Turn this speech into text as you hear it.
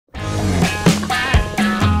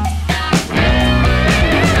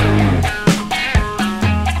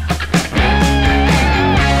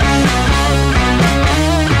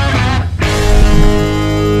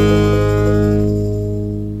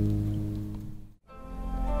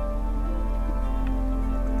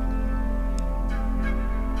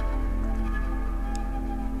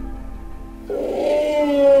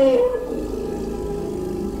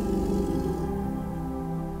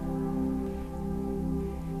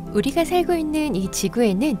우리가 살고 있는 이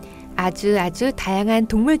지구에는 아주 다양한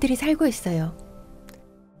동물들이 살고 있어요.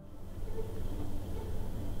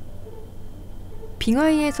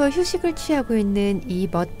 빙하위에서 휴식을 취하고 있는 이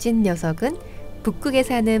멋진 녀석은 북극에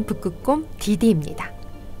사는 북극곰 디디입니다.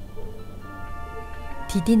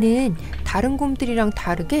 디디는 다른 곰들이랑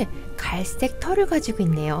다르게 갈색 털을 가지고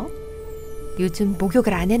있네요. 요즘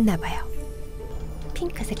목욕을 안 했나 봐요.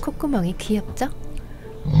 핑크색 콧구멍이 귀엽죠?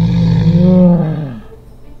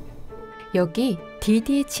 여기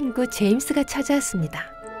디디의 친구 제임스가 찾아왔습니다.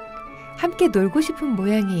 함께 놀고 싶은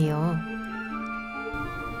모양이에요.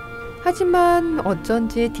 하지만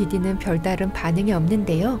어쩐지 디디는 별다른 반응이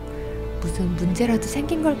없는데요. 무슨 문제라도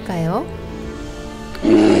생긴 걸까요?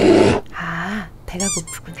 아, 배가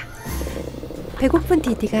고프구나. 배고픈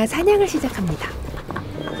디디가 사냥을 시작합니다.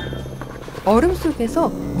 얼음 속에서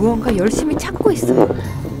무언가 열심히 찾고 있어요.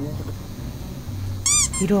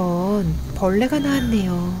 이런, 벌레가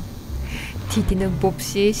나왔네요. 디디는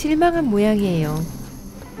몹시 실망한 모양이에요.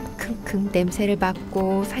 킁킁 냄새를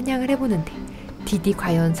맡고 사냥을 해보는데 디디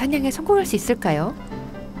과연 사냥에 성공할 수 있을까요?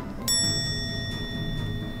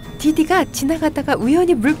 디디가 지나가다가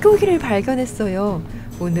우연히 물고기를 발견했어요.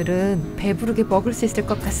 오늘은 배부르게 먹을 수 있을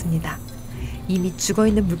것 같습니다. 이미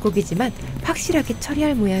죽어있는 물고기지만 확실하게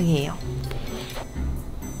처리할 모양이에요.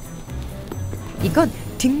 이건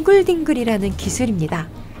뒹굴뒹굴이라는 기술입니다.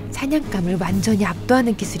 사냥감을 완전히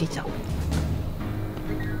압도하는 기술이죠.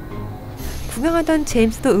 구경하던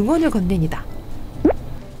제임스도 응원을 건넵니다.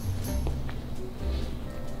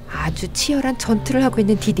 아주 치열한 전투를 하고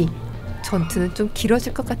있는 디디. 전투는 좀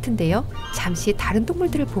길어질 것 같은데요. 잠시 다른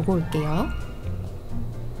동물들을 보고 올게요.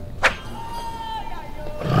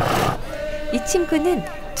 이 친구는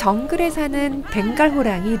정글에 사는 벵갈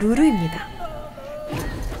호랑이 루루입니다.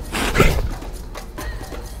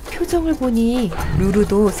 표정을 보니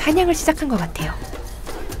루루도 사냥을 시작한 것 같아요.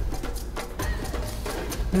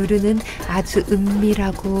 루루는 아주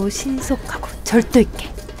은밀하고 신속하고 절도 있게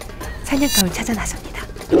사냥감을 찾아 나섭니다.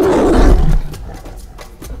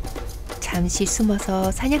 잠시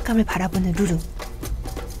숨어서 사냥감을 바라보는 루루.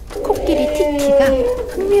 코끼리 티티가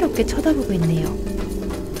흥미롭게 쳐다보고 있네요.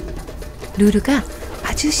 루루가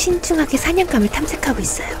아주 신중하게 사냥감을 탐색하고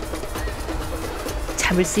있어요.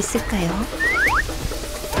 잡을 수 있을까요?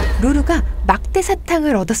 루루가 막대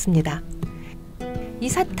사탕을 얻었습니다. 이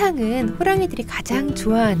사탕은 호랑이들이 가장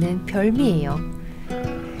좋아하는 별미예요.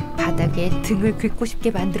 바닥에 등을 긁고 싶게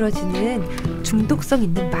만들어주는 중독성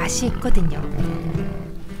있는 맛이 있거든요.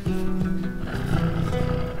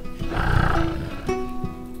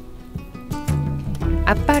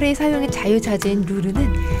 앞발의 사용에 자유자재인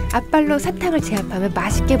루루는 앞발로 사탕을 제압하며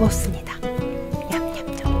맛있게 먹습니다.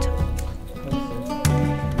 냠냠 점점.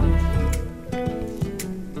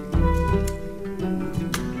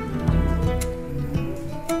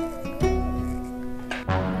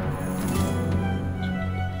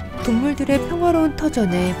 동물들의 평화로운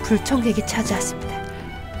터전에 불청객이 찾아왔습니다.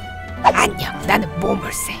 안녕, 나는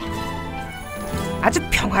모물새. 아주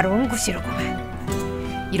평화로운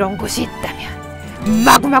곳이로구만. 이런 곳이 있다면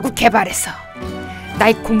마구마구 개발해서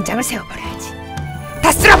나의 공장을 세워버려야지.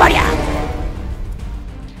 다 쓸어버려!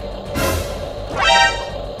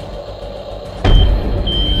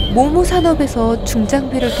 모모 산업에서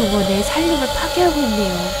중장비를 동원해 산림을 파괴하고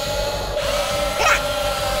있네요.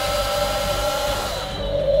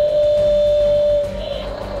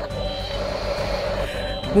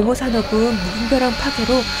 모모 산업은 무분별한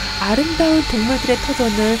파괴로 아름다운 동물들의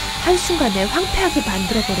터전을 한순간에 황폐하게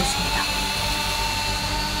만들어버렸습니다.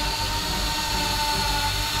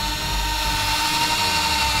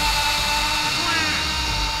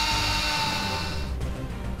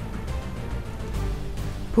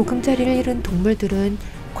 보금자리를 잃은 동물들은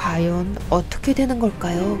과연 어떻게 되는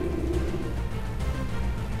걸까요?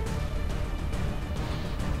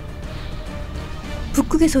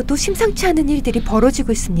 북극에서도 심상치 않은 일들이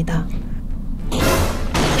벌어지고 있습니다.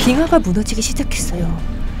 빙하가 무너지기 시작했어요.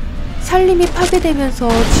 산림이 파괴되면서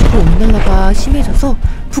지구온난화가 심해져서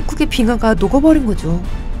북극의 빙하가 녹아버린 거죠.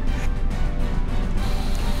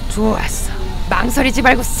 좋았어. 망설이지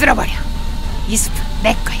말고 쓸어버려. 이 숲은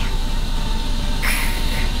내 거야.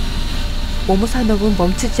 모모 산업은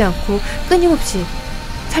멈추지 않고 끊임없이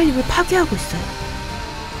산림을 파괴하고 있어요.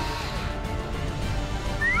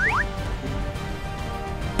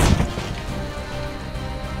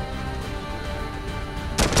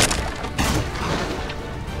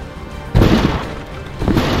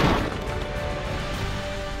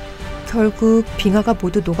 결국 빙하가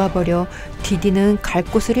모두 녹아버려 디디는 갈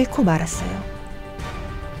곳을 잃고 말았어요.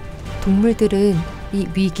 동물들은 이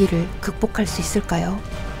위기를 극복할 수 있을까요?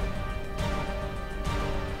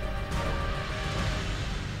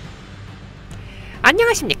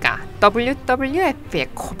 안녕하십니까. WWF의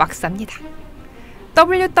코박사입니다.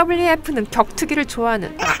 WWF는 격투기를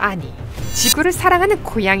좋아하는, 아니, 지구를 사랑하는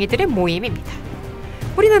고양이들의 모임입니다.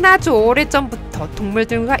 우리는 아주 오래전부터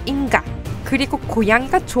동물들과 인간, 그리고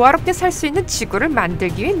고양이가 조화롭게 살 수 있는 지구를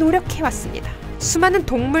만들기 위해 노력해왔습니다. 수많은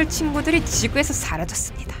동물 친구들이 지구에서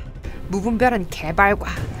사라졌습니다. 무분별한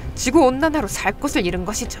개발과 지구온난화로 살 곳을 잃은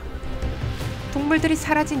것이죠. 동물들이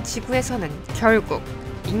사라진 지구에서는 결국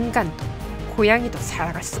인간도 고양이도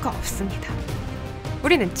살아갈 수가 없습니다.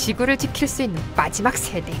 우리는 지구를 지킬 수 있는 마지막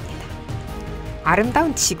세대입니다.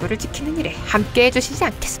 아름다운 지구를 지키는 일에 함께 해주시지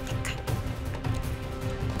않겠습니까?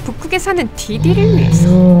 북극에 사는 디디를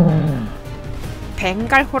위해서,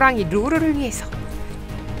 벵갈 호랑이 루루를 위해서,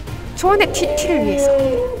 초원의 티티를 위해서,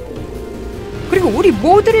 그리고 우리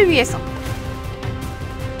모두를 위해서.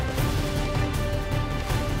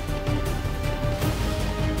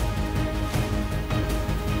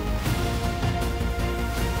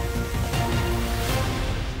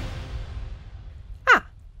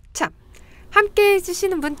 함께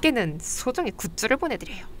해주시는 분께는 소정의 굿즈를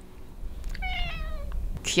보내드려요.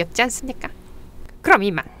 귀엽지 않습니까? 그럼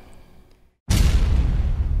이만.